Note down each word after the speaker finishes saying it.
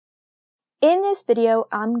In this video,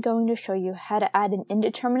 I'm going to show you how to add an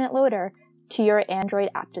indeterminate loader to your Android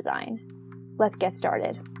app design. Let's get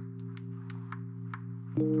started.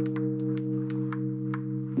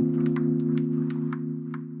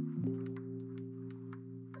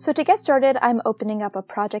 So to get started, I'm opening up a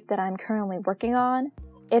project that I'm currently working on.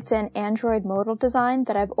 It's an Android modal design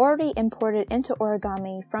that I've already imported into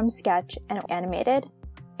Origami from Sketch and animated.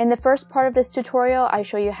 In the first part of this tutorial, I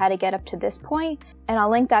show you how to get up to this point, and I'll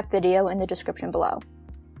link that video in the description below.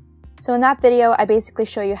 So in that video, I basically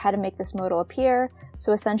show you how to make this modal appear.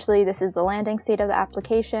 So essentially, this is the landing state of the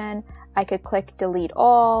application. I could click delete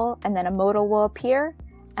all, and then a modal will appear.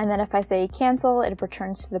 And then if I say cancel, it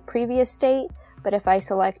returns to the previous state. But if I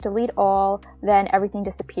select delete all, then everything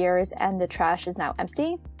disappears and the trash is now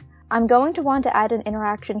empty. I'm going to want to add an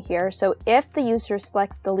interaction here, so if the user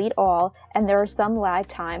selects delete all and there is some lag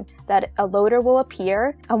time, that a loader will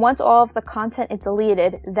appear, and once all of the content is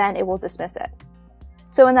deleted, then it will dismiss it.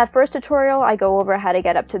 So in that first tutorial, I go over how to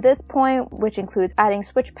get up to this point, which includes adding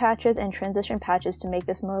switch patches and transition patches to make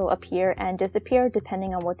this modal appear and disappear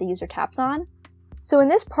depending on what the user taps on. So in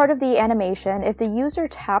this part of the animation, if the user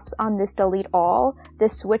taps on this delete all,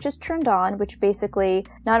 this switch is turned on, which basically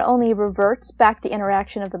not only reverts back the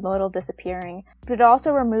interaction of the modal disappearing, but it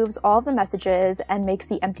also removes all of the messages and makes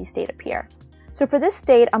the empty state appear. So for this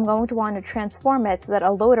state, I'm going to want to transform it so that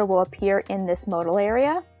a loader will appear in this modal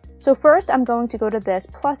area. So first, I'm going to go to this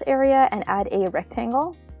plus area and add a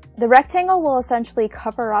rectangle. The rectangle will essentially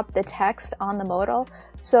cover up the text on the modal,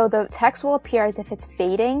 so the text will appear as if it's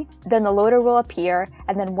fading, then the loader will appear,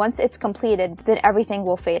 and then once it's completed, then everything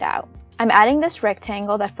will fade out. I'm adding this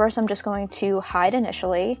rectangle that first I'm just going to hide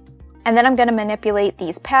initially, and then I'm going to manipulate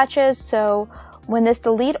these patches, so when this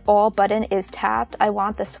delete all button is tapped, I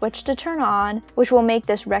want the switch to turn on, which will make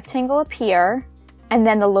this rectangle appear, and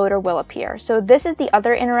then the loader will appear. So this is the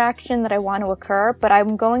other interaction that I want to occur, but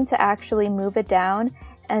I'm going to actually move it down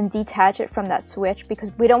and detach it from that switch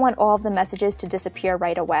because we don't want all of the messages to disappear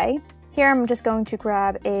right away. Here I'm just going to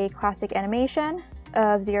grab a classic animation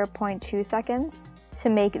of 0.2 seconds to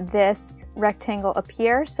make this rectangle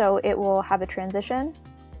appear, so it will have a transition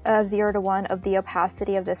of 0 to 1 of the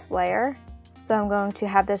opacity of this layer. So I'm going to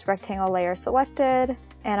have this rectangle layer selected,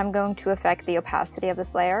 and I'm going to affect the opacity of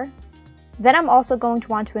this layer. Then I'm also going to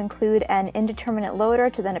want to include an indeterminate loader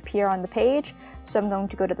to then appear on the page. So I'm going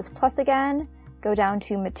to go to this plus again, go down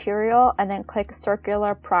to material, and then click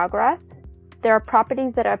circular progress. There are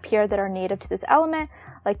properties that appear that are native to this element,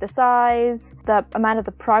 like the size, the amount of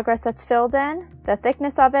the progress that's filled in, the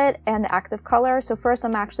thickness of it, and the active color. So first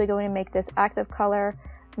I'm actually going to make this active color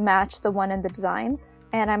match the one in the designs,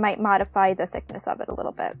 and I might modify the thickness of it a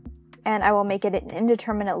little bit. And I will make it an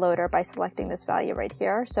indeterminate loader by selecting this value right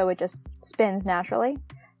here, so it just spins naturally.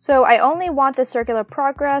 So I only want the circular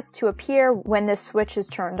progress to appear when this switch is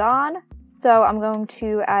turned on. So I'm going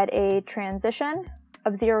to add a transition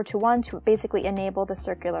of 0 to 1 to basically enable the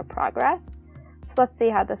circular progress. So let's see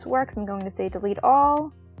how this works. I'm going to say delete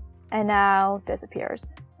all, and now this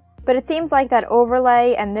appears. But it seems like that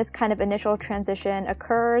overlay and this kind of initial transition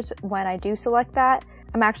occurs when I do select that.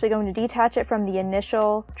 I'm actually going to detach it from the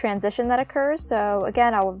initial transition that occurs. So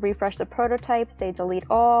again, I will refresh the prototype, say delete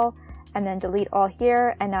all, and then delete all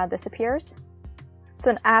here, and now this appears.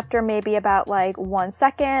 So after maybe about like 1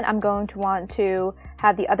 second, I'm going to want to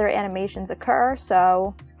have the other animations occur.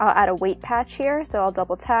 So I'll add a wait patch here. So I'll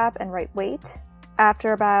double tap and write wait.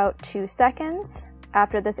 After about 2 seconds,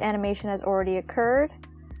 after this animation has already occurred,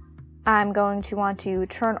 I'm going to want to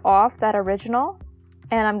turn off that original,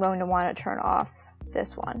 and I'm going to want to turn off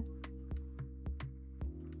this one.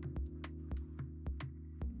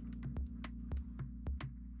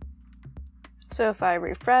 So if I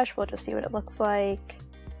refresh, we'll just see what it looks like.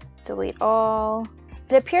 Delete all.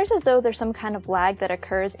 It appears as though there's some kind of lag that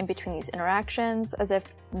occurs in between these interactions, as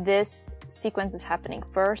if this sequence is happening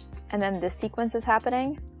first and then this sequence is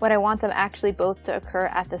happening, when I want them actually both to occur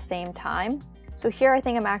at the same time. So here I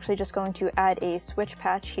think I'm actually just going to add a switch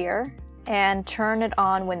patch here and turn it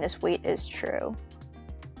on when this wait is true.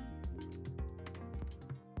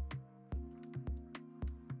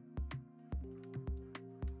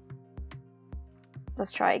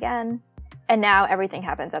 Let's try again. And now everything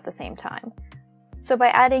happens at the same time. So by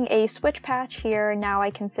adding a switch patch here, now I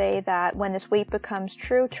can say that when this wait becomes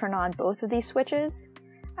true, turn on both of these switches.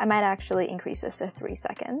 I might actually increase this to 3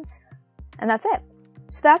 seconds. And that's it.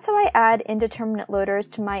 So that's how I add indeterminate loaders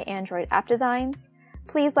to my Android app designs.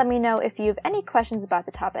 Please let me know if you have any questions about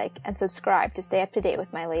the topic and subscribe to stay up to date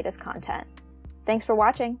with my latest content. Thanks for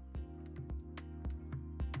watching.